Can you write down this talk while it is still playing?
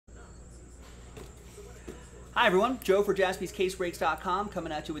Hi everyone, Joe for JaspysCaseBreaks.com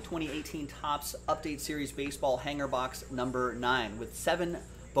coming at you with 2018 Topps Update Series Baseball Hanger Box number 9 with 7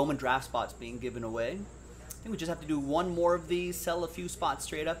 Bowman draft spots being given away. I think we just have to do one more of these, sell a few spots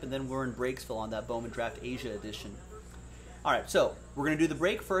straight up, and then we're in Breaksville on that Bowman Draft Asia edition. Alright, so we're going to do the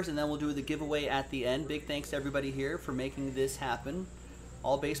break first and then we'll do the giveaway at the end. Big thanks to everybody here for making this happen.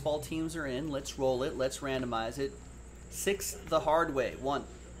 All baseball teams are in. Let's roll it. Let's randomize it. 6 the hard way. 1,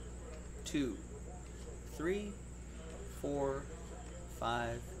 2, 3, 4,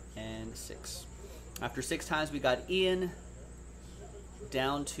 5, and 6. After 6 times, we got Ian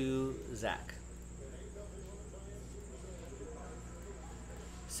down to Zach.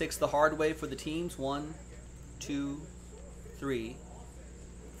 6 the hard way for the teams. 1, 2, 3,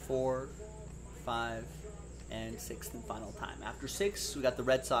 4, 5, and 6th and final time. After 6, we got the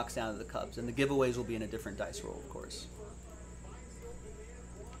Red Sox down to the Cubs, and the giveaways will be in a different dice roll, of course.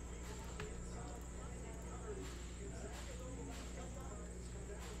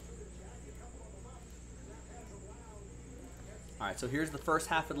 Alright, so here's the first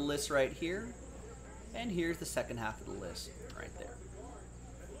half of the list right here, and here's the second half of the list right there.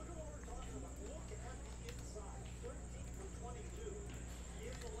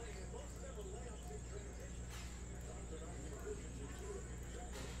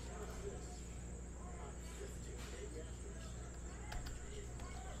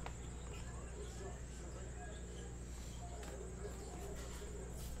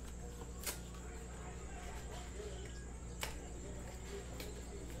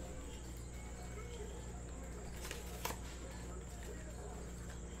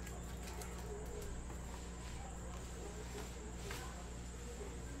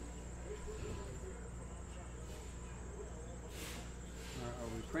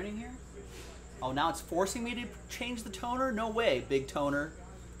 Printing here? Oh, now it's forcing me to change the toner? No way, big toner.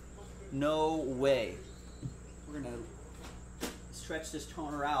 No way. We're gonna stretch this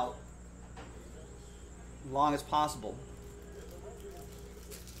toner out as long as possible.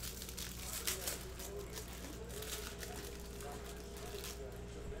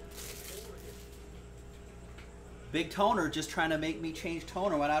 Big toner just trying to make me change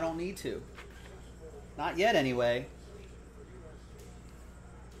toner when I don't need to. Not yet, anyway.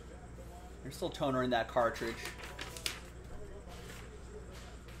 There's still toner in that cartridge.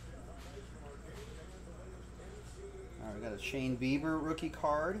 Alright, we got a Shane Bieber rookie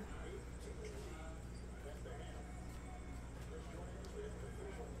card.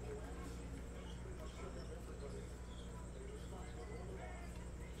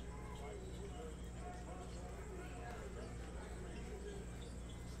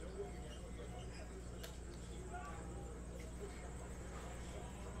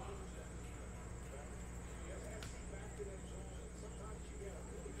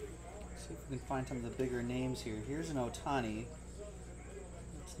 See if we can find some of the bigger names here. Here's an Ohtani.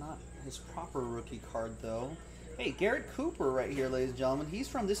 It's not his proper rookie card, though. Hey, Garrett Cooper right here, ladies and gentlemen. He's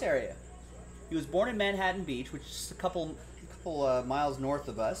from this area. He was born in Manhattan Beach, which is a couple miles north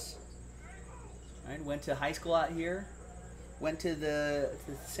of us. Right, went to high school out here. Went to the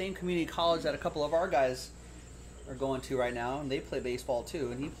same community college that a couple of our guys are going to right now, and they play baseball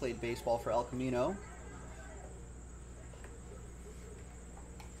too. And he played baseball for El Camino.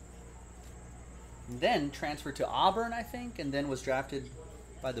 Then transferred to Auburn, I think, and then was drafted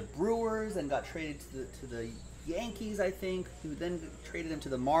by the Brewers and got traded to the Yankees, I think, who then traded him to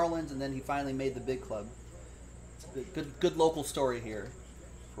the Marlins, and then he finally made the big club. It's a good local story here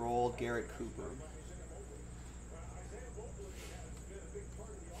for old Garrett Cooper.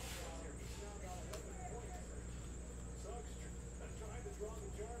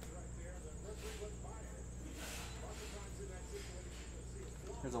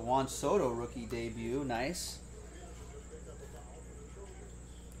 There's a Juan Soto rookie debut. Nice.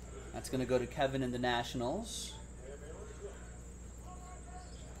 That's going to go to Kevin in the Nationals.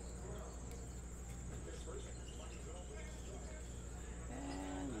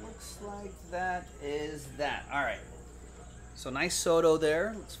 And looks like that is that. All right. So nice Soto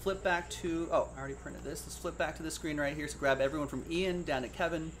there. Let's flip back to... Oh, I already printed this. Let's flip back to the screen right here. So grab everyone from Ian down to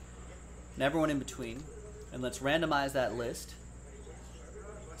Kevin and everyone in between. And let's randomize that list.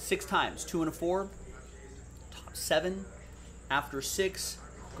 6 times, 2 and a 4, top 7, after 6,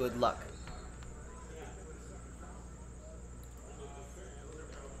 good luck.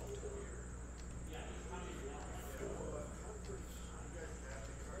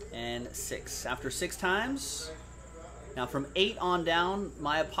 And 6. After 6 times, now from 8 on down,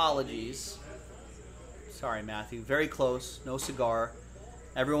 my apologies. Sorry, Matthew, very close, no cigar.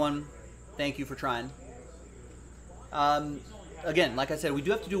 Everyone, thank you for trying. again, like I said, we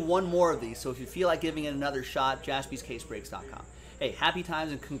do have to do one more of these. So if you feel like giving it another shot, jaspyscasebreaks.com. Hey, happy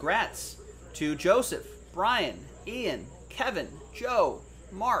times and congrats to Joseph, Brian, Ian, Kevin, Joe,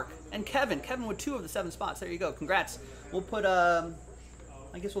 Mark, and Kevin. Kevin with 2 of the 7 spots. There you go. Congrats. We'll put, I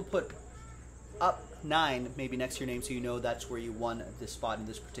guess we'll put up 9 maybe next to your name so you know that's where you won this spot in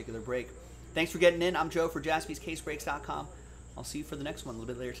this particular break. Thanks for getting in. I'm Joe for jaspyscasebreaks.com. I'll see you for the next one a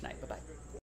little bit later tonight. Bye-bye.